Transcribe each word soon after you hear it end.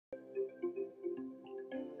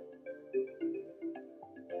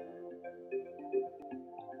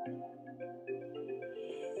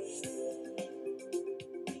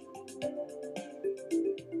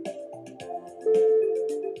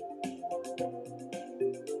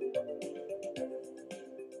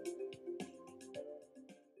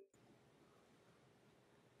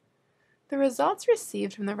The results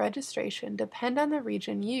received from the registration depend on the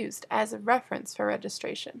region used as a reference for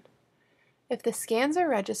registration. If the scans are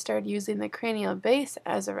registered using the cranial base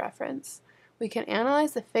as a reference, we can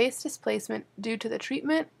analyze the face displacement due to the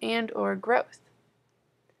treatment and/or growth.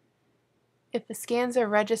 If the scans are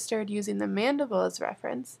registered using the mandible as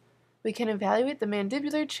reference, we can evaluate the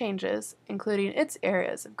mandibular changes, including its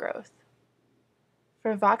areas of growth.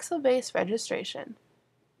 For voxel-based registration,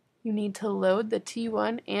 you need to load the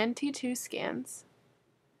T1 and T2 scans,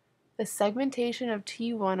 the segmentation of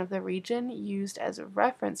T1 of the region used as a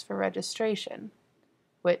reference for registration,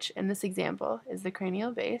 which in this example is the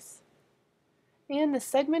cranial base, and the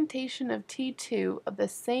segmentation of T2 of the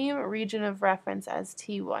same region of reference as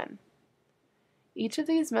T1. Each of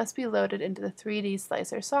these must be loaded into the 3D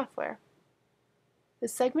Slicer software. The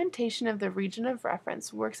segmentation of the region of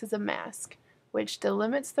reference works as a mask, which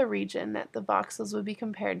delimits the region that the voxels would be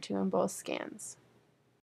compared to in both scans.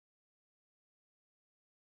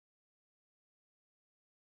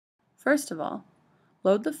 First of all,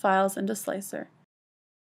 load the files into Slicer,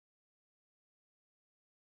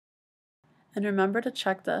 and remember to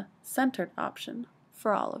check the Centered option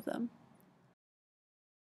for all of them.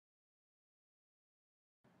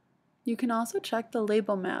 You can also check the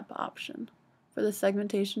Label Map option for the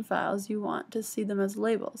segmentation files you want to see them as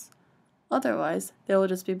labels. Otherwise, they will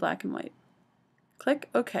just be black and white. Click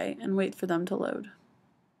OK and wait for them to load.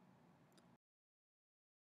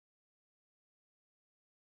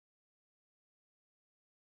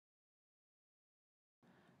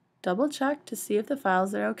 Double check to see if the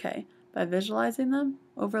files are okay by visualizing them,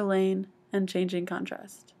 overlaying, and changing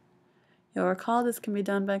contrast. You'll recall this can be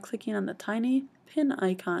done by clicking on the tiny pin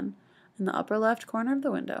icon in the upper left corner of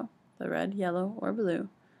the window, the red, yellow, or blue.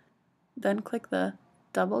 Then click the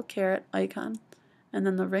double caret icon and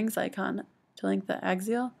then the rings icon to link the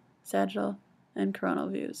axial, sagittal, and coronal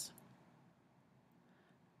views.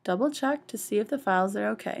 Double check to see if the files are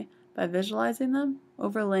okay by visualizing them,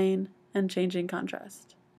 overlaying, and changing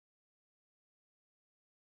contrast.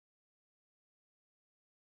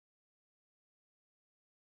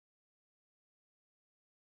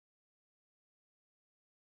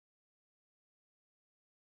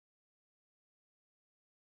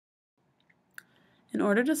 In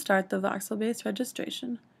order to start the voxel-based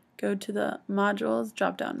registration, go to the Modules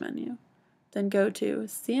drop-down menu, then go to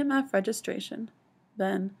CMF Registration,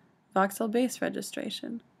 then Voxel-based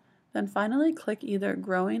Registration, then finally click either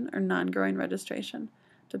Growing or Non-growing Registration,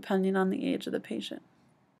 depending on the age of the patient.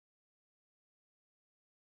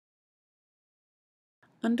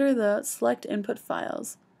 Under the Select Input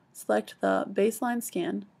Files, select the Baseline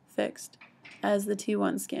Scan, Fixed, as the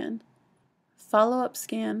T1 scan, Follow-up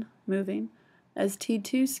Scan, Moving, as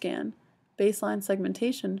T2 scan, Baseline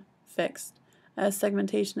Segmentation, Fixed, as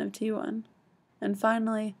segmentation of T1, and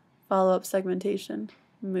finally, Follow-up Segmentation,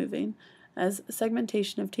 Moving, as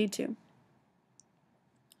segmentation of T2.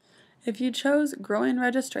 If you chose Growing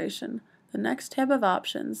Registration, the next tab of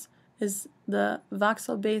options is the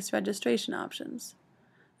Voxel-based registration options.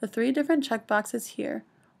 The 3 different checkboxes here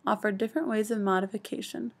offer different ways of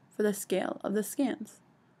modification for the scale of the scans.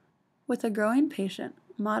 With a growing patient,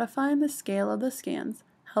 modifying the scale of the scans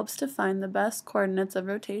helps to find the best coordinates of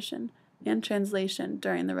rotation and translation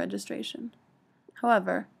during the registration.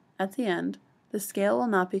 However, at the end, the scale will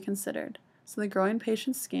not be considered, so the growing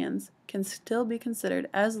patient's scans can still be considered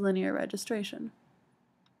as linear registration.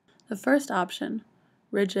 The first option,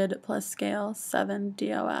 rigid plus scale 7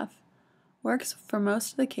 DOF, works for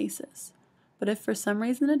most of the cases, but if for some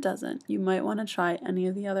reason it doesn't, you might want to try any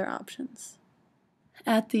of the other options.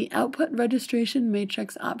 At the Output Registration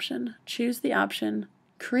Matrix option, choose the option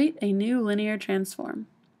Create a New Linear Transform.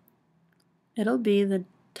 It'll be the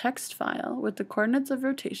text file with the coordinates of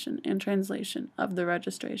rotation and translation of the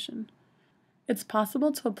registration. It's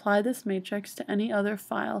possible to apply this matrix to any other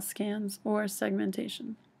file, scans, or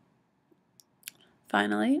segmentation.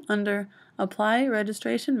 Finally, under Apply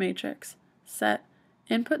Registration Matrix, set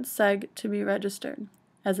Input Seg to be registered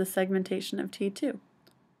as a segmentation of T2.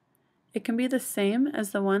 It can be the same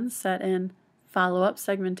as the one set in Follow-up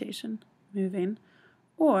Segmentation, Moving,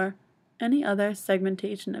 or any other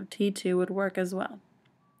segmentation of T2 would work as well.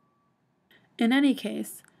 In any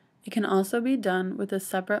case, it can also be done with a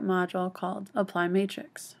separate module called Apply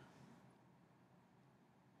Matrix.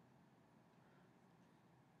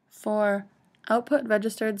 For Output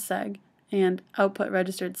Registered Seg and Output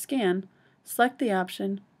Registered Scan, select the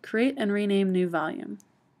option Create and Rename New Volume.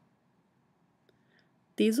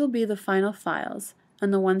 These will be the final files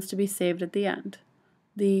and the ones to be saved at the end.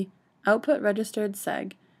 The Output Registered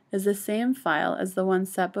Seg is the same file as the one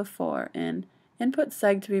set before in Input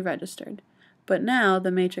Seg to be registered, but now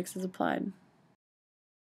the matrix is applied.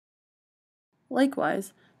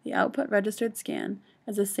 Likewise, the output registered scan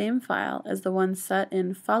is the same file as the one set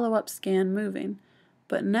in follow-up scan moving,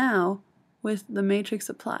 but now with the matrix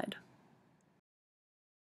applied.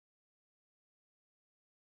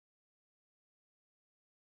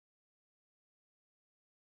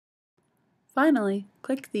 Finally,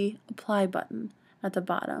 click the Apply button at the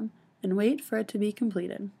bottom and wait for it to be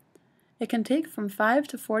completed. It can take from 5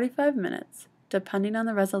 to 45 minutes, depending on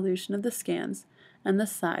the resolution of the scans and the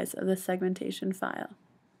size of the segmentation file.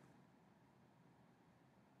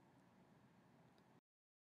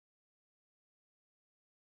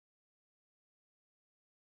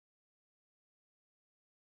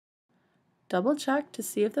 Double-check to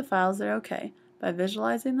see if the files are okay by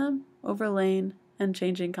visualizing them, overlaying, and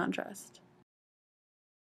changing contrast.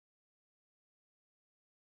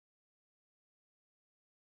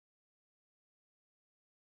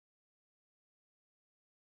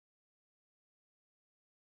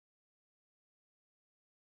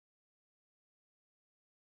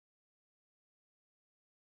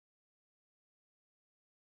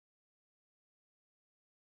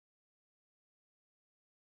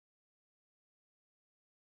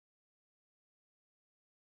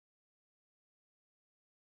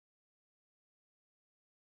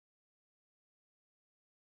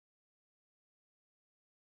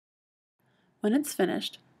 When it's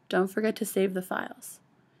finished, don't forget to save the files.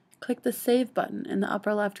 Click the Save button in the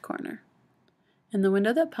upper left corner. In the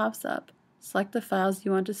window that pops up, select the files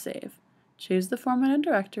you want to save, choose the format and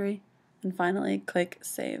directory, and finally click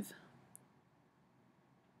Save.